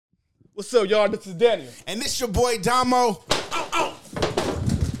What's up, y'all? This is Daniel. And this your boy Damo.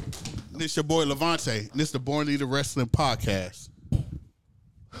 This your boy Levante. And this the Born Leader Wrestling Podcast.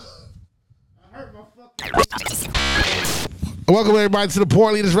 Welcome everybody to the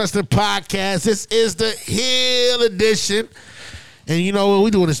Born Leaders Wrestling Podcast. This is the Hill Edition. And you know what?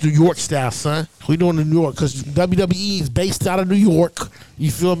 We doing this New York style, son. We doing the New York because WWE is based out of New York. You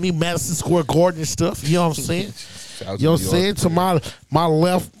feel me? Madison Square Garden and stuff. You know what I'm saying? You know what I'm saying? To my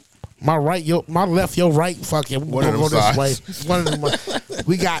left, my right, your right. Fuck it. We're gonna go this way. One of them.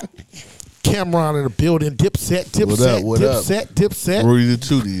 We got Cameron in the building. Dipset. Rudy the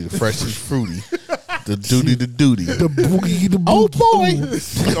Tootie, the fresh and fruity. The duty. The boogie. Oh boy.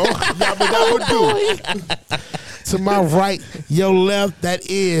 To my right, your left, that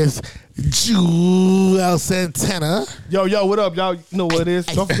is Joel Santana. Yo, what up, y'all? You know what it is.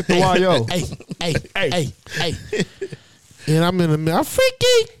 Don't forget the YO. Hey. And I'm in the middle.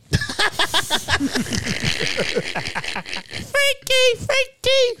 Freaky.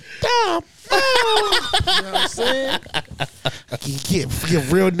 Dumb. You know what I'm saying? Get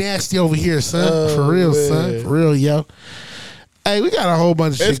real nasty over here, son. For real, man. Son. For real, yo. Hey, we got a whole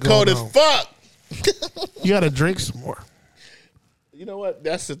bunch of shit going on. It's cold as fuck. You got to drink some more. You know what?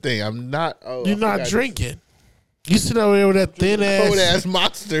 That's the thing. I'm not. You're not drinking. You sit over there with that thin ass, cold ass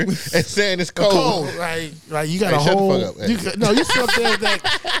monster and saying it's cold. Right. You got a whole. You sit up there in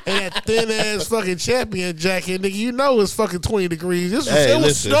that thin ass fucking champion jacket, nigga. You know it's fucking 20 degrees. It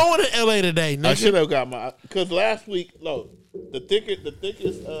was snowing in LA today, nigga. I should have got my because last week, the thickest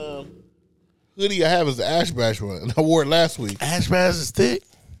hoodie I have is the Ash Bash one. And I wore it last week. Ash Bash is thick.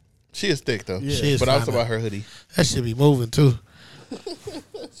 She is thick though. Yeah. She is but I was talking about her hoodie. That should be moving too.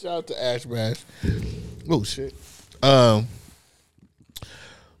 Shout out to Ash Bash. Oh shit.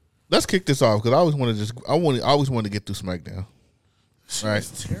 Let's kick this off because I always want to get through SmackDown. All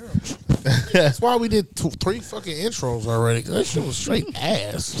right, terrible. That's why we did 3 fucking intros already. Cause that shit was straight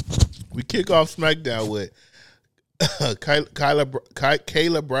ass. We kick off SmackDown with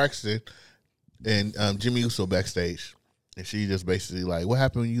Kayla Braxton and Jimmy Uso backstage, and she just basically like, "What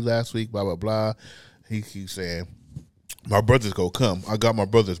happened to you last week?" Blah blah blah. He keeps saying, "My brother's gonna come. I got my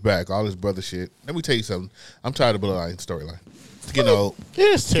brother's back." All this brother shit. Let me tell you something. I'm tired of the Bloodline storyline. It's getting old.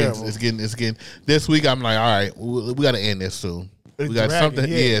 It's terrible. It's getting. This week I'm like, all right, we got to end this soon. We got something.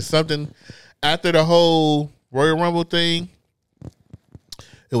 Yeah, something after the whole Royal Rumble thing.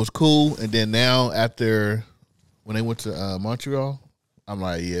 It was cool, and then now after when they went to Montreal, I'm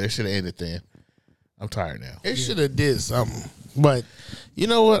like, yeah, they should have ended then. I'm tired now. It should have did something, but you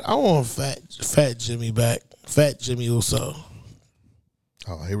know what? I want Fat Jimmy back. Fat Jimmy Uso.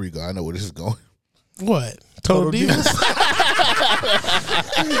 Oh, here we go. I know where this is going. What? Total Divas?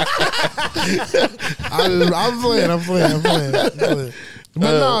 I'm playing.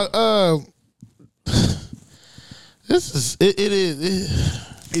 But no, this is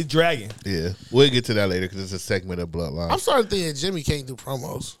It's dragging. Yeah, we'll get to that later because it's a segment of Bloodline. I'm starting to think Jimmy can't do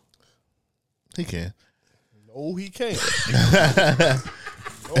promos. He can. No, he can't.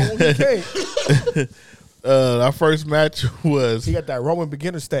 No, he can't. Our first match was He got that Roman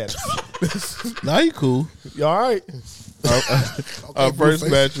beginner status. Nah, you cool. You all right? Our first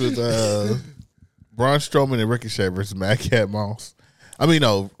match was Braun Strowman and Ricochet versus Madcap Moss. I mean,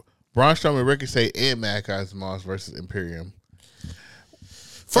 no, Braun Strowman, Ricochet, and Madcap Moss versus Imperium.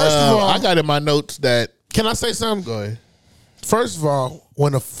 First of all, I got in my notes that. Can I say something? Go ahead. First of all,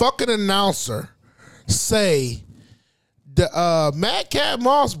 when a fucking announcer say the Madcap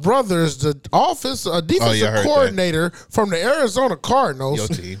Moss brothers, the defensive coordinator from the Arizona Cardinals, your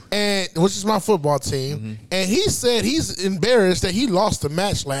team, and which is my football team, and he said he's embarrassed that he lost the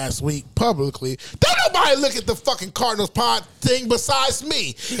match last week publicly. Don't nobody look at the fucking Cardinals pod thing besides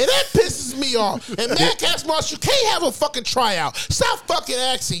me, and that pisses me off. And Madcap Moss, you can't have a fucking tryout. Stop fucking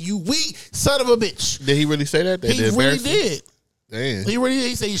asking, you weak son of a bitch. Did he really say that? He really did. Damn.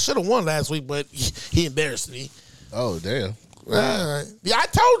 He said he should have won last week, but he embarrassed me. Oh, damn. Yeah, I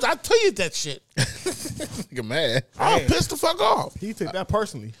tell you that shit. You're mad. I'm pissed the fuck off. He took that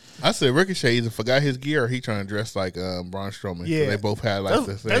personally. I said Ricochet either forgot his gear or he trying to dress like Braun Strowman. Yeah, they both had like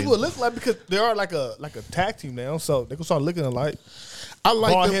the same. That's what it looks like because they are like a tag team now, so they can start looking alike. I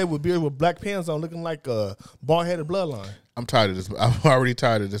like bald head with beard with black pants on, looking like a bald headed bloodline. I'm tired of this. I'm already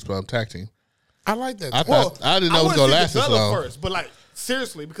tired of this tag team. I like that. I didn't know it was gonna last this long. First, but like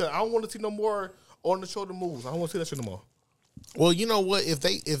seriously, because I don't want to see no more on the shoulder moves. I don't want to see that shit no more. Well, you know what? If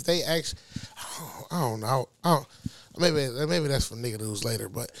they actually, I don't know. Maybe that's for nigga news later.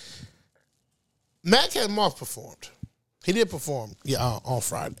 But Madcap Moss performed. He did perform, on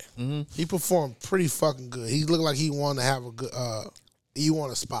Friday. Mm-hmm. He performed pretty fucking good. He looked like he wanted to have a you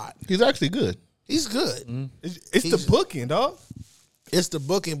want a spot. He's actually good. He's good. Mm-hmm. It's the booking, dog. It's the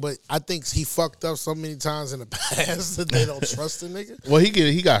booking, but I think he fucked up so many times in the past that they don't trust the nigga. Well,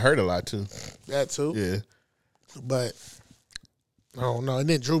 he got hurt a lot too. That too. Yeah. But I don't know. And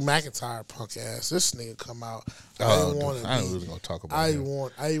then Drew McIntyre, punk ass, this nigga come out. I didn't know we was gonna talk about. I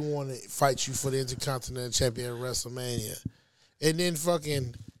want to fight you for the Intercontinental Champion at WrestleMania, and then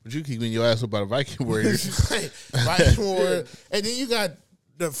fucking. But you keep getting your ass up by the Viking Warriors. Viking Warrior, and then you got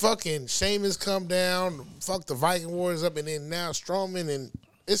the fucking Sheamus come down, fuck the Viking Warriors up, and then now Strowman and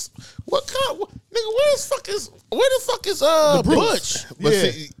it's what kind of nigga? Where the fuck is Butch? But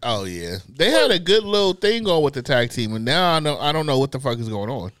see, oh yeah, they had a good little thing going with the tag team, and now I don't know what the fuck is going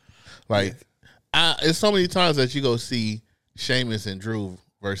on. Like, it's so many times that you go see Sheamus and Drew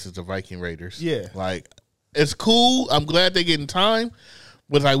versus the Viking Raiders. Yeah, like it's cool. I'm glad they're getting time,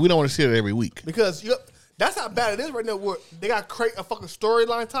 but like we don't want to see it every week because that's how bad it is right now. Where they got to create a fucking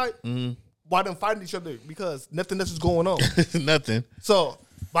storyline type while them fighting each other because nothing else is going on. Nothing. So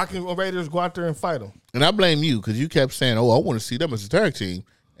Viking Raiders go out there and fight them. And I blame you because you kept saying, "Oh, I want to see them as a tag team,"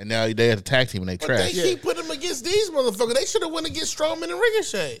 and now they had a tag team and they trash. They keep putting them against these motherfuckers. They should have went against Strowman and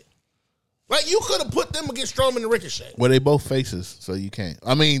Ricochet. Like you could have put them against Strowman and Ricochet. Well, they both faces, so you can't.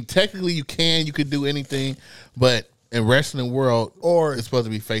 I mean, technically you can. You could do anything, but in wrestling world, or it's supposed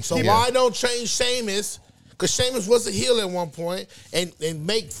to be faces. So why don't change Sheamus? Because Sheamus was a heel at one point, and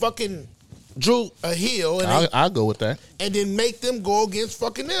make fucking Drew a heel. And I'll go with that. And then make them go against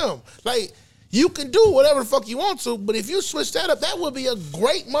fucking them. Like, you can do whatever the fuck you want to, but if you switch that up, that would be a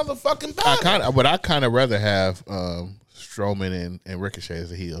great motherfucking battle. I kind of rather have Strowman and Ricochet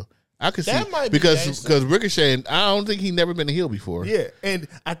as a heel. I could see might because Ricochet, I don't think he never been a heel before. Yeah, and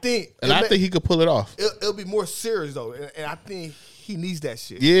I think he could pull it off. It'll be more serious though, and I think he needs that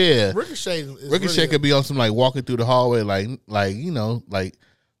shit. Yeah, Ricochet really could be on some like walking through the hallway, like nigga,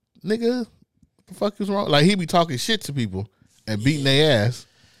 what the fuck is wrong? Like he be talking shit to people and beating their ass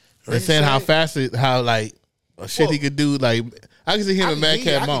and saying how fast he could do. Like I can see him and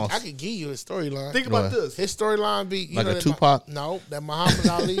Madcap Moss. I could give you his storyline. Think about this. His storyline be like a Tupac. That Muhammad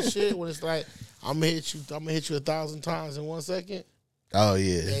Ali shit when it's like I'm gonna hit you 1,000 times in 1 second. Oh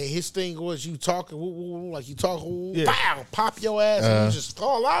yeah. And his thing was you talking like you talk, bow, pop your ass and you just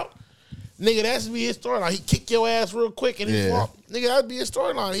fall out. Nigga, that's be his storyline. He kick your ass real quick and he fall. Nigga, that'd be his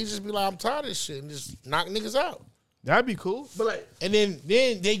storyline. He just be like, I'm tired of this shit and just knock niggas out. That'd be cool. But like, and then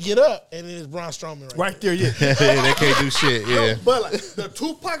they get up and then it's Braun Strowman right there. Yeah. Yeah, they can't do shit. Yeah. But like the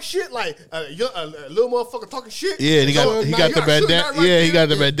Tupac shit, like a little motherfucker talking shit. Yeah, he got the bandana. Yeah, he got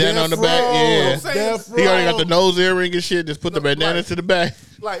the bandana on the back. Yeah, he already got the nose earring and shit. Just put the bandana to the back.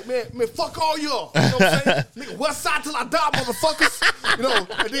 Like man, fuck all y'all. You know what I'm saying? Nigga, west side till I die, motherfuckers. You know,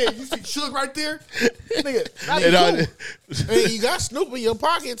 and then you see Suge right there. Nigga, that'd be cool. And you got Snoop in your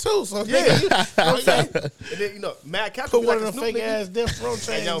pocket too. So yeah, you know what I'm saying? And then Mad Cap put one of them fake ass death row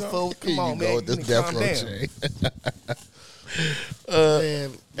chains. Yo, fool, come on, man. With this death row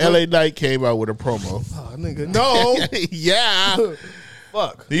chain. LA Knight came out with a promo. Oh, nigga, no. Yeah.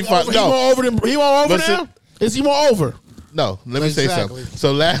 Fuck. He won't over them. Is he more over? No, let me say something.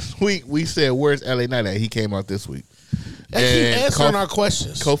 So last week we said, "Where's LA Knight at?" He came out this week. And keep answering our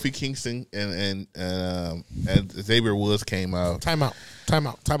questions. Kofi Kingston and Xavier Woods came out. Time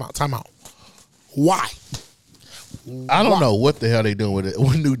out. Why? I don't know what the hell they doing with it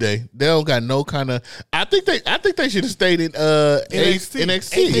with New Day. They don't got no kind of. I think they should have stayed in NXT.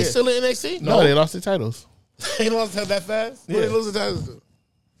 Ain't they still in NXT? No, they lost the titles. They lost that fast? Yeah. Who they lose the titles to?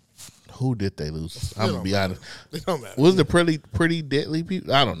 Who did they lose? I'm gonna be honest. They don't matter. Was the pretty deadly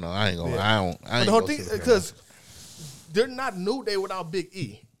people? I don't know. I ain't gonna. Yeah. I ain't. The whole thing because they're not New Day without Big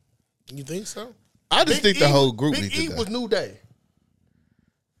E. You think so? I just think the whole group. Big E was New Day.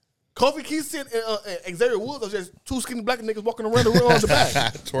 Kofi Kingston and Xavier Woods are just two skinny black niggas walking around the room on the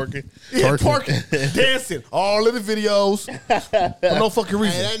back. Twerking. Yeah, twerking. Dancing. All in the videos. For no fucking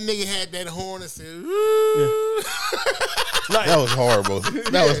reason. And that nigga had that horn and said, Like, that was horrible.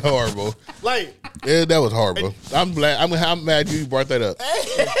 That was horrible. Like, yeah, that was horrible. I'm mad you brought that up.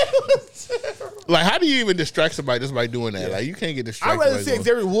 Like, how do you even distract somebody just by doing that? Yeah. Like, you can't get distracted. I'd rather see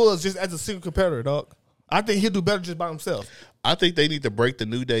Xavier Woods just as a single competitor, dog. I think he'll do better just by himself. I think they need to break the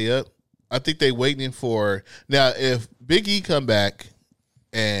New Day up. I think they waiting for now. If Big E come back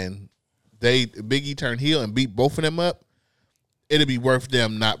and Big E turn heel and beat both of them up, it'll be worth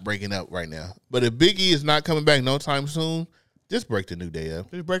them not breaking up right now. But if Big E is not coming back no time soon, just break the New Day up.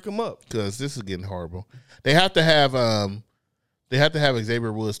 Just break them up because this is getting horrible. They have to have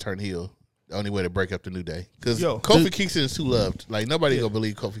Xavier Woods turn heel. The only way to break up the New Day because Kofi Kingston is too loved. Like nobody gonna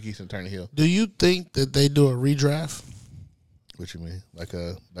believe Kofi Kingston turn heel. Do you think that they do a redraft? What you mean? Like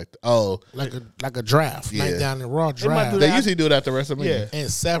a draft. Yeah. Night down in Raw They might draft. do They that. usually do it after WrestleMania. Yeah. And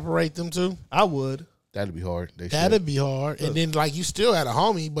separate them two. I would. That'd be hard. They That'd should. be hard. And then like you still had a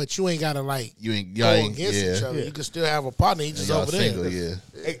homie, but you ain't gotta like You ain't go against each other. Yeah. You can still have a partner. He And just y'all over single, there.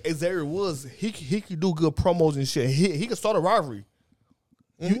 yeah. Xavier Woods, he could do good promos and shit. He could start a rivalry.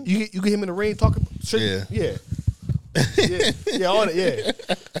 You get him in the ring talking shit. Yeah. Yeah, all that. Yeah,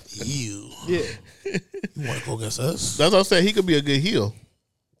 You want to go against us? That's what I'm saying. He could be a good heel.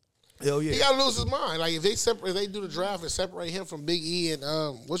 hell He yeah. gotta lose his mind. Like if they do the draft and separate him from Big E and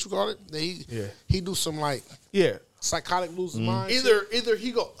what you call it? He do some like Yeah. psychotic lose his mind. Either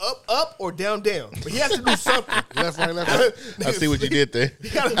he go up or down. But he has to do something. Left, right, left, right. I see what you did there. He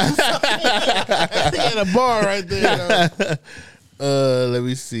gotta do something. He had a bar right there. Let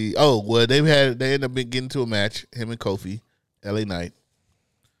me see. Oh, well, they ended up getting to a match. Him and Kofi, LA Knight.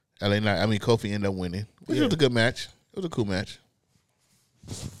 Kofi ended up winning, which was a good match. It was a cool match.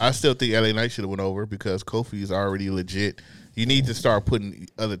 I still think LA Knight should have went over because Kofi is already legit. You need to start putting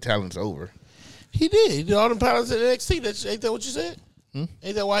other talents over. He did. He did all them pilots in NXT. Ain't that what you said?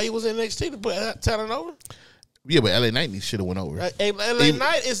 Ain't that why he was in NXT to put that talent over? Yeah, but LA Knight should have went over. LA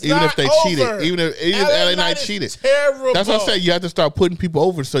Knight is even not if they over. cheated, even if LA Knight is cheated. Terrible. That's what I said. You have to start putting people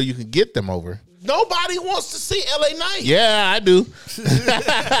over so you can get them over. Nobody wants to see LA Knight. Yeah, I do.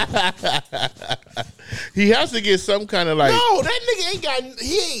 He has to get some kind of like. No, that nigga ain't got.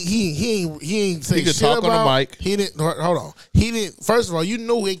 He ain't say He could shit talk on the about- mic. He didn't. Hold on. He didn't. First of all, you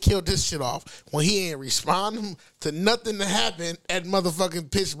know he killed this shit off when he ain't respond to nothing that happened at motherfucking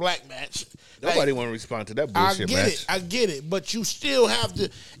Pitch Black match. Nobody want to respond to that bullshit match. I get it. But you still have to,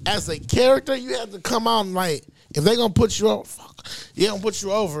 as a character, you have to come out and like, if they gonna put you over, you gonna put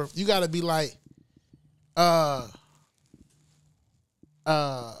you over. You gotta be like,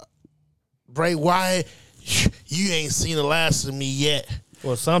 Bray Wyatt, you ain't seen the last of me yet.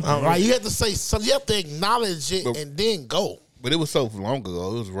 Or something. Right? You have to say something. You have to acknowledge it and then go. But it was so long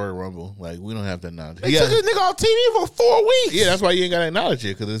ago. It was Royal Rumble. Like, we don't have to acknowledge it. They took this nigga off TV for 4 weeks. Yeah, that's why you ain't got to acknowledge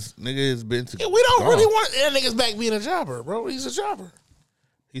it, because this nigga has been to. Yeah, we don't gone. really want that nigga's back being a jobber, bro. He's a jobber.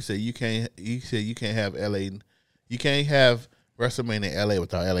 He said you can't have LA. You can't have WrestleMania in LA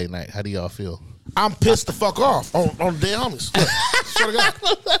without LA Knight. How do y'all feel? I'm pissed the fuck off on dead homies. Look, swear to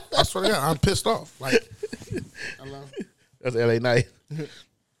God. I swear to God, I'm pissed off. Like, I love That's LA Knight.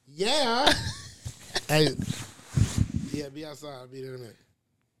 yeah. Hey, yeah, be outside. I'll be there in a minute.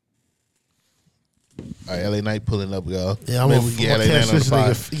 All right, LA Knight pulling up, y'all. Yeah, I'm Maybe gonna we get LA Knight on the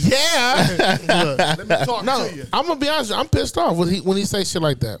pod. Yeah. Look, Let me talk no, to you. I'm gonna be honest. I'm pissed off when he say shit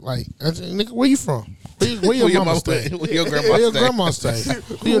like that. Like, nigga, where you from? Where your mama stay? Where your grandma Where your stay? grandma stay?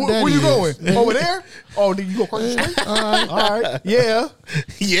 Where your daddy Where you is? going? Over there? Oh, did you go across the street? All right. Yeah.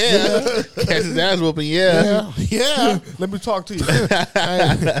 Yeah. Catch his ass whooping, yeah. Yeah. Let me talk to you.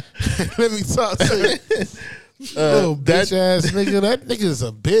 Hey, let me talk to you. Little bitch ass nigga. That nigga is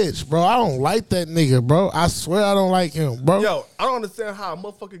a bitch, bro. I don't like that nigga, bro. I swear I don't like him, bro. Yo, I don't understand how a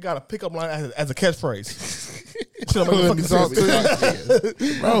motherfucker got a pickup line as a catchphrase. Shit don't Let make me fucking talk sense. to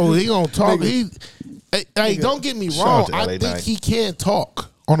you. Bro, he gonna talk. Hey, don't get me Shout wrong. out to I LA think Knight. he can talk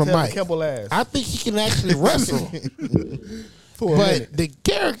on the Tell mic. Campbell ass. I think he can actually wrestle. For a But minute. the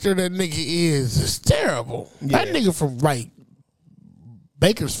character that nigga is terrible. That Yeah. nigga from like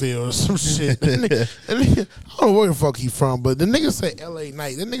Bakersfield or some shit. That nigga, I don't know where the fuck he from, but the nigga say LA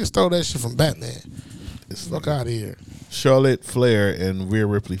Knight. That nigga stole that shit from Batman. Fuck out of here. Charlotte Flair and Rhea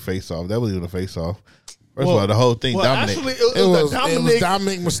Ripley face off. That was even a face off. First of all, the whole thing, Dominic. Actually, It was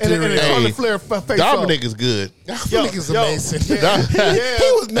Dominic Mysterio. and Charlotte Flair face Dominic is good. Dominic is yo, amazing. yeah.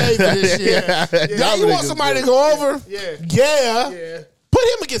 He was made for this shit. Yeah. Yeah, you Dominic want is somebody good. to go over? Yeah. Yeah. Yeah. Put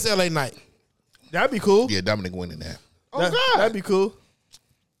him against LA Knight. That'd be cool. Yeah, Dominic winning that. Oh, God. That'd be cool.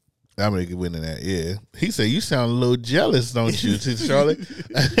 Dominic winning that, yeah. He said, you sound a little jealous, don't you, to Charlotte?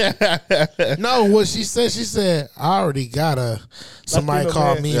 No, what she said, I already got somebody Latino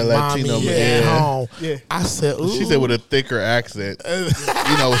called man. me Yeah, mommy Latino man. at Yeah. home. Yeah. I said, ooh. She said with a thicker accent.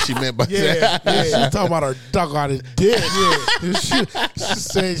 You know what she meant by Yeah. that. She talking about her duck on his dick. Yeah. She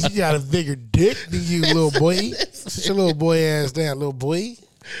said she got a bigger dick than you, little boy. Sit your little boy ass down, little boy.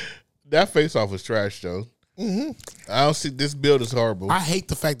 That face off was trash, though. Mm-hmm. I don't see this build is horrible. I hate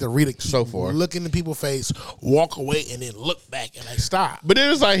the fact that Rita keep So far. look in the people's face, walk away, and then look back and like stop. But it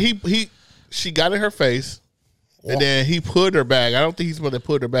was like she got in her face, and then he put her back. I don't think he's supposed to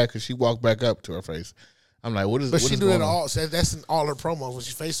put her back because she walked back up to her face. I'm like, what is? But what she is do that going on? all. That's in all her promos. When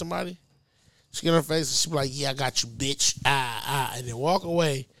she face somebody, she get in her face and she be like, "Yeah, I got you, bitch." And then walk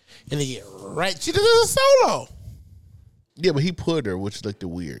away, and then get right. She did it as a solo. Yeah, but he put her, which looked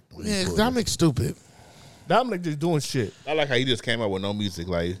weird. when he Yeah, put her. Dominic's stupid. Dominic just doing shit. I like how he just came out with no music.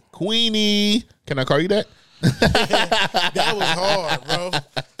 Like, Queenie. Can I call you that? That was hard, bro.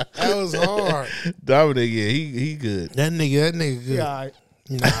 That was hard. Dominic, yeah, he good. That nigga good. Yeah, all right.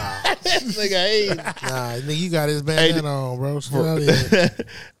 Nah, nigga, you got his bandana on, bro.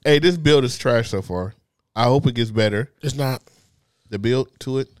 Hey, this build is trash so far. I hope it gets better. It's not. The build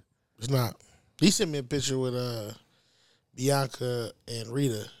to it. It's not. He sent me a picture with Bianca and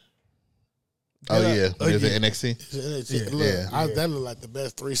Rita. Oh yeah, there's an NXT. That looked like the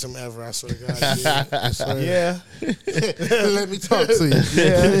best threesome ever. I swear to God. I swear. Yeah. Let me talk to you.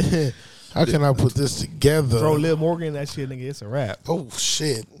 Yeah. How can I put this together? Throw Liv Morgan in that shit, nigga. It's a wrap. Oh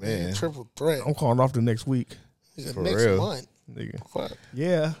shit, man! Triple threat. I'm calling off the next week. For next real. month, nigga. What?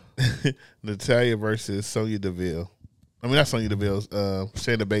 Yeah. Natalya versus Sonya Deville. I mean, not Sonya Deville.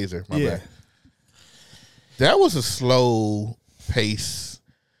 Shayna Baszler. My bad. That was a slow pace.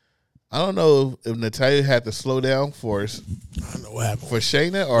 I don't know if Natalya had to slow down for us. I don't know what happened For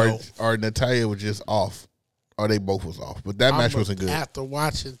Shayna, or Natalya was just off. Or they both was off. But that match wasn't good. After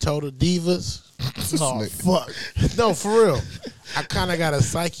watching Total Divas, oh fuck. No, for real. I kind of got a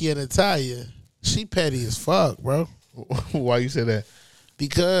psyche of Natalya. She petty as fuck, bro. Why you say that?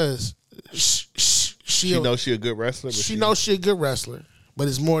 Because she knows she a good wrestler. She knows she a good wrestler. But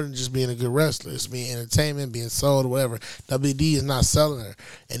it's more than just being a good wrestler. It's being entertainment, being sold, or whatever. WD is not selling her.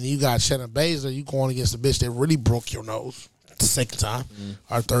 And you got Shayna Baszler, you going against a bitch that really broke your nose the second time,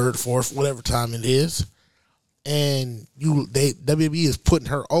 or third, fourth, whatever time it is. And WWE is putting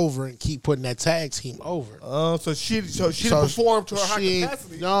her over and keep putting that tag team over. So she didn't perform to her high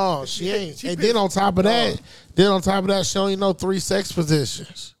capacity. No, she ain't. And then on top of that, she only know 3 sex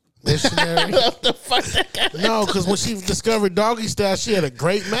positions. Missionary. No, because when she discovered doggy style, she had a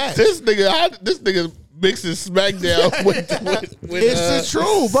great match. This nigga mixing SmackDown with it's the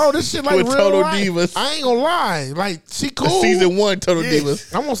truth, bro. This shit like real Total life. Divas. I ain't gonna lie, like she cool. Season 1 Total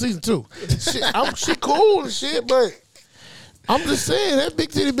Divas. I'm on season 2. She cool and shit, but I'm just saying that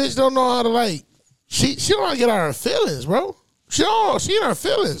big titty bitch don't know how to like. She don't know how to get out of her feelings, bro. She in her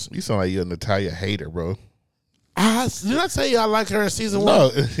feelings. You sound like you're a Natalya hater, bro. Did I tell you I like her in season 1? No,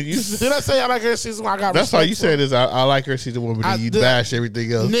 did I say I like her in season 1? I got. That's why you said is I like her season 1, but then you bash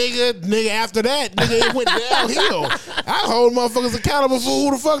everything else. Nigga. After that, it went downhill. I hold motherfuckers accountable for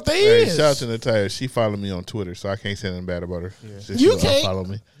who the fuck they is. Shout out to Natalya. She followed me on Twitter, so I can't say nothing bad about her. Yeah. You can't follow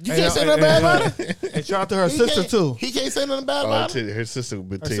me. You can't say nothing bad about her. And shout out to her sister too. He can't say nothing bad about her. Her sister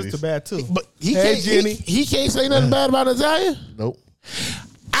with titties. Her sister bad too. But he Hey, can't. Jenny. He can't say nothing bad about Natalya. Nope.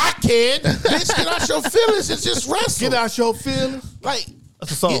 I can. Bitch, get out your feelings and just wrestle. Get out your feelings. Like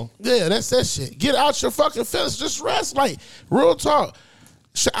That's a song. That's that shit. Get out your fucking feelings. Just rest. Like real talk.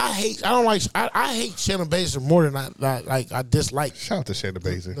 I hate Shayna Baszler more than I dislike. Shout out to Shayna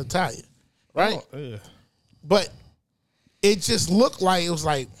Baszler. Natalya, right? Oh, yeah. But it just looked like it was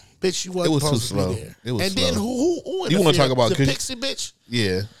like, bitch, you wasn't supposed to be there. It was and slow. then who You want to talk about the Pixie bitch?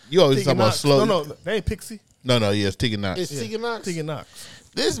 Yeah, you always talk about slow. No, they ain't Pixie. No, yeah, it's Tegan Knox. It's Tegan Knox. Tegan Knox.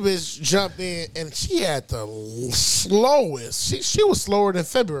 This bitch jumped in and she had the slowest. She was slower than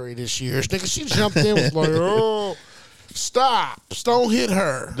February this year. Nigga, she jumped in was like, oh, stop. Don't hit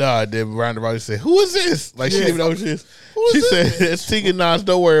her. Nah, then Ronda Rousey said, "Who is this?" Like she didn't even know who she is. She this said, "It's Tegan Knox.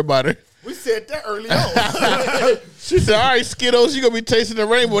 Don't worry about her." We said that early on. She said, "All right, Skittles, you gonna be tasting the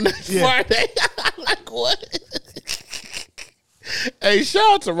rainbow next Friday." Like what? Hey,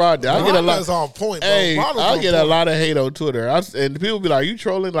 shout out to Ronda. I get a lot. On point, bro. Hey, Ronda's I on get a point. lot of hate on Twitter, and people be like, "You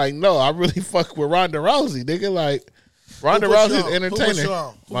trolling?" Like, no, I really fuck with Ronda Rousey, nigga. Like, Ronda Who put Rousey's you on? Who put entertaining. you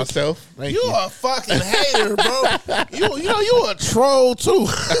on? Myself, thank You you. a fucking hater, bro. You a troll too.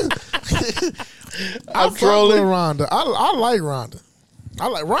 I'm trolling. Ronda. I like Ronda. I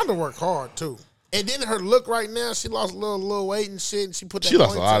like Ronda. Work hard too. And then her look right now, she lost a little weight and shit. And she put that. She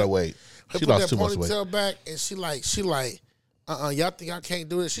lost a ponytail- lot of weight. She She put lost that too much weight. ponytail back, and she like, y'all think I can't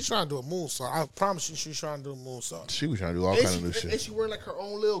do it? She's trying to do a moonsault. I promise you, she's trying to do a moonsault. She was trying to do all And kinds of new she, and shit. she wearing like her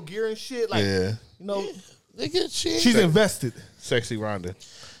own little gear and shit. Like, Yeah, you know, Nigga, she's invested. sexy Ronda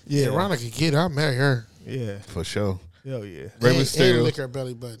yeah. Ronda could get it. I'll marry her. Yeah. for sure. Hell yeah. Rey And Mysterio, lick her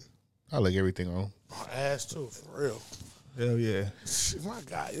belly button. I like everything on. Her ass too, for real. Hell yeah. My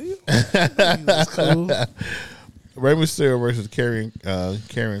God, you was cool. Rey Mysterio versus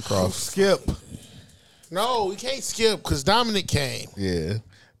Karen Cross. Skip. No, we can't skip because Dominic came. Yeah,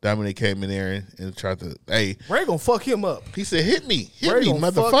 Dominic came in there and tried to. Hey, Ray gonna fuck him up. he said, "Hit me, Ray hit me,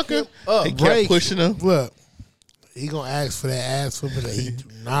 gonna fuck motherfucker." him up. He kept Ray, pushing him. Look, he gonna ask for that ass for me that he do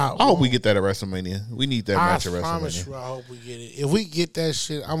not. I hope we get that at WrestleMania. We need that match at promise WrestleMania. you, I hope we get it. If we get that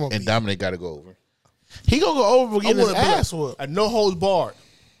shit, I'm gonna. And Dominic got to go over. He gonna go over I getting his wanna be ass like, whooped. a no holds barred.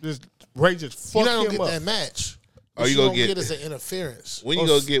 Just Ray just You're fucked not gonna him get up. that match. Are What you you gonna gonna get get as an interference? when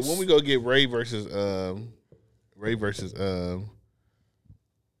we go get Ray versus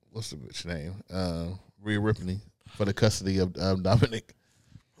what's the bitch name? Rhea Ripley for the custody of Dominic.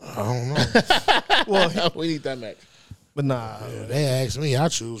 I don't know. Well, we need that match. But nah, They asked me, I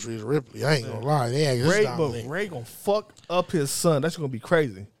choose Rhea Ripley. I ain't gonna lie. They asked Ray, this but Dominic. Ray gonna fuck up his son. That's gonna be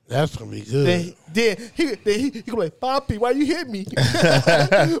crazy. That's gonna be good. Then he gonna be like, Poppy, why you hit me?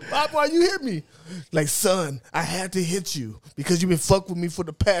 Poppy, why you hit me? Like, son, I had to hit you because you've been fucked with me for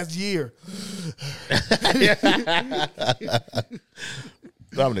the past year.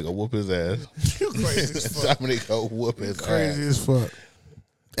 Dominic gonna whoop his ass. You crazy as fuck. Dominic gonna whoop his Crazy ass. as fuck.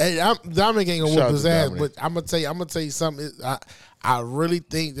 Hey, Dominic ain't gonna Shout whoop out his to ass, Dominic. but I'm gonna tell you something. I really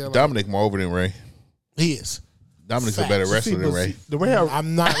think that Dominic more over than Ray. he is. Dominic's Facts. a better wrestler than Ray. The way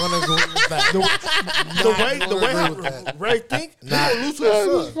I'm not gonna agree with that. the way how Ray think, he gonna lose to his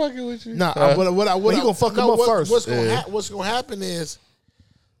son. Fucking with you. No, what he gonna fuck him up first. What's gonna happen is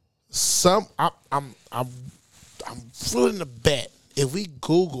I'm willing to bet if we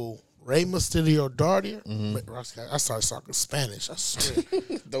Google Rey Mysterio daughter, I started talking Spanish. I swear,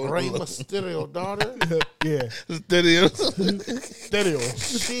 Rey Mysterio daughter, Yeah. Stereo.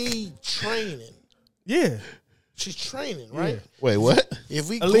 she training. Yeah. She's training, right? Wait, what? If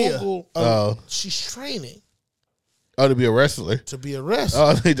we Aaliyah. Google, Oh. she's training Oh, to be a wrestler. to be a wrestler. Oh,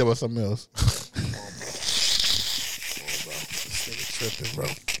 I think you talking about something else. This nigga tripping, bro.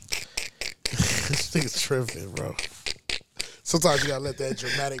 This nigga tripping, bro. Sometimes you gotta let that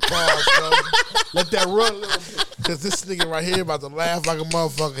dramatic pause, bro. Let that run a little bit. Because this nigga right here about to laugh like a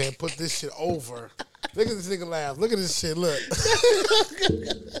motherfucker and put this shit over. Look at this nigga laugh. Look at this shit. Look.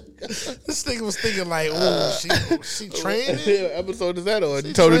 This nigga was thinking like, oh, she training? What episode is that on?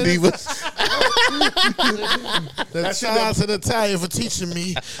 Total training? Divas. Shout out to Natalia for teaching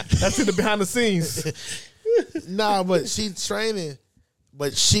me. That's in the behind the scenes. Nah, but she training,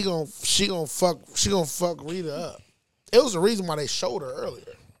 but she gonna fuck Rita up. It was the reason why they showed her earlier.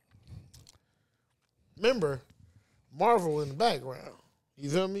 Remember, Marvel in the background. You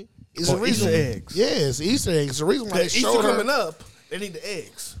feel me? It's Oh, the reason. Easter eggs. Yeah, it's Easter eggs. It's the reason why they Easter showed her. coming up, they need the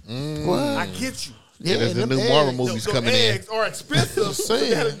eggs. What? I get you. Yeah, There's the them new eggs. Marvel movies Those coming in. eggs are expensive, so they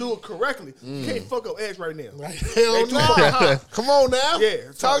saying. had to do it correctly. You can't fuck up eggs right now. Like, They hell too no. fucking high. Come on now.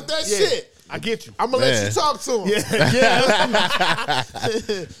 Yeah, Talk that yeah. shit. I get you. I'm gonna let Man. you talk to him. Yeah.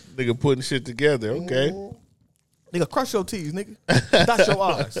 Nigga putting shit together. Okay. Nigga, crush your teeth, nigga. Dot your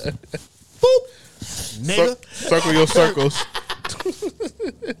eyes. Boop. Nigga. Circle your circles.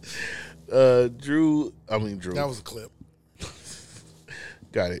 Drew. That was a clip.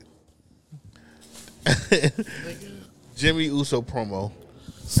 Got it. Jimmy Uso promo.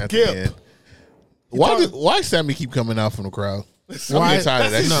 At Skip. the end. Why Sammy keep coming out from the crowd? I'm Why? getting tired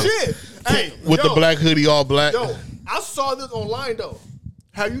of that That's shit. his shit. Hey, With the black hoodie, all black. Yo, I saw this online though.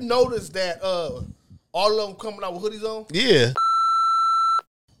 Have you noticed that all of them coming out with hoodies on? Yeah.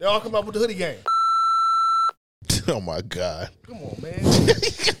 They all come out with the hoodie game. Oh my God. Come on, man.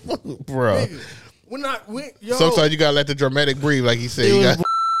 Bro. Nigga, yo. Sometimes you gotta let the dramatic breathe, like he said. You got,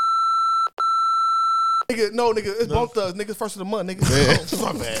 Nigga, no, nigga, it's both us. Nigga, first of the month, nigga.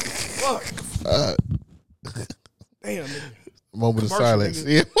 My bad. Fuck. Damn, nigga. moment of Commercial, silence.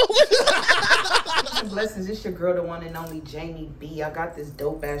 nigga. Yeah. Blessings, it's your girl, the one and only Jamie B. I got this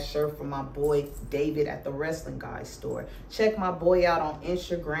dope ass shirt from my boy David at the Wrestling Guy store. Check my boy out on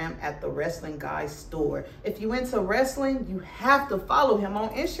Instagram at the Wrestling Guy store. If you into wrestling, you have to follow him on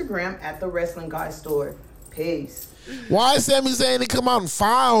Instagram at the Wrestling Guy store. Peace. Why is Sammy saying to come out and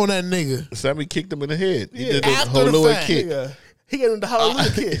fire on that nigga? Sammy kicked him in the head. He Yeah, did the after the Hallelujah fact. kick. Nigga, he gave him the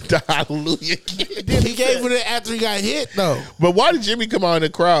hallelujah kick. The Hallelujah kick. He gave it after he got hit though. But why did Jimmy come out in the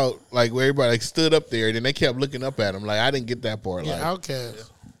crowd, like where everybody like, stood up there, and then they kept looking up at him? Like, I didn't get that part. Yeah, Like,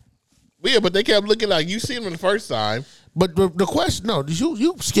 outcast. yeah, but they kept looking like, you seen him the first time. But the question, no,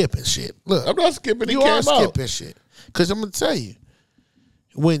 you skipping shit. Look, I'm not skipping. He you came are out. skipping shit. Because I'm gonna tell you,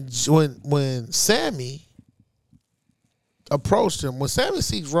 when Sammy approached him, when Sammy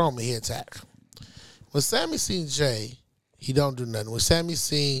sees Roman, he attack. When Sammy seen Jay, he don't do nothing. When Sammy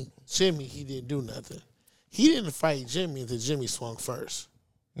seen Jimmy, he didn't do nothing. He didn't fight Jimmy until Jimmy swung first.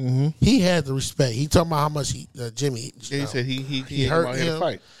 Mm-hmm. He had the respect. He talking about how much Jimmy. Yeah, he said he hurt hurt him. him.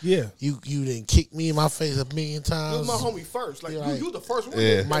 Fight. Yeah. You didn't kick me in my face a million You was times. my homie first. Like, Yeah, you the first one.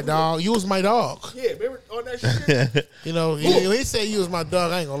 Yeah. My dog. You was my dog. Yeah, remember on that shit? You know, he said you was my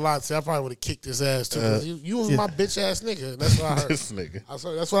dog. I ain't gonna lie to you. I probably would have kicked his ass too. 'Cause you was my bitch ass nigga. That's what I heard. This nigga.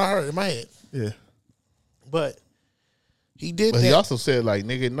 That's what I heard in my head. Yeah. But he did But that. he also said, like,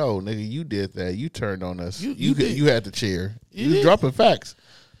 nigga, no, nigga, you did that. You turned on us. You did. You had the chair. You did. dropping facts.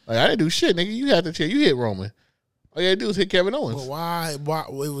 Like, I didn't do shit, nigga. You had to check. You hit Roman. All you had to do is hit Kevin Owens. But why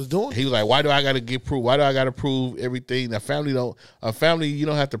he was doing? He was like, why do I got to get proof? Why do I got to prove everything? A family, you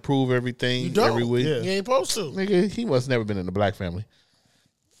don't have to prove everything You don't. every week. Yeah. You ain't supposed to. Nigga, he must never been in the black family.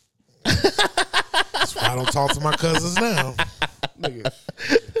 That's why I don't talk to my cousins now. Nigga.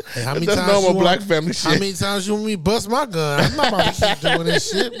 Hey, how many That's times normal you black want, family shit. How many times you want me to bust my gun? I'm not about to keep doing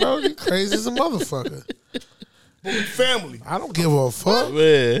this shit, bro. You crazy as a motherfucker. But we family. I don't give a fuck.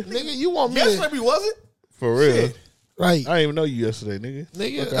 Man, Nigga, you want me Yes, to... maybe was it? for real. Shit. Right. I didn't even know you yesterday, nigga.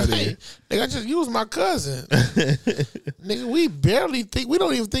 Fuck outta here. Nigga, I just used my cousin. Nigga, we barely think... We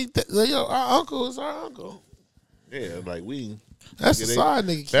don't even think that... Yo, our uncle is our uncle. Yeah, like we... That's the side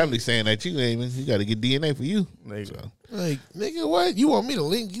nigga. Family saying that you ain't even... You got to get DNA for you. So. Like, nigga, what? You want me to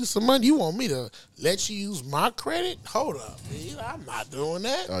link you some money? You want me to let you use my credit? Hold up. Nigga, I'm not doing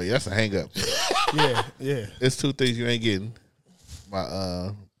that. Oh, yeah, that's a hang up. Yeah. It's two things you ain't getting.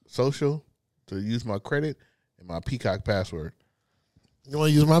 My social to use my credit and my Peacock password. You want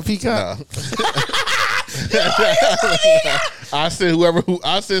to use my Peacock? Nah. I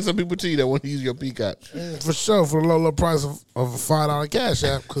send some people to you that want to use your Peacock. For sure, for the low price of a $5 cash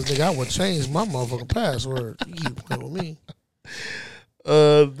app, because nigga, I would change my motherfucking password. You keep playing with me.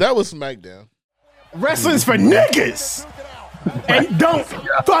 That was SmackDown. Wrestling's for niggas. And don't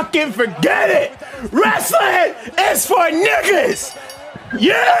fucking forget it. Wrestling is for niggas.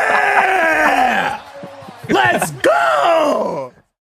 Yeah! Let's go!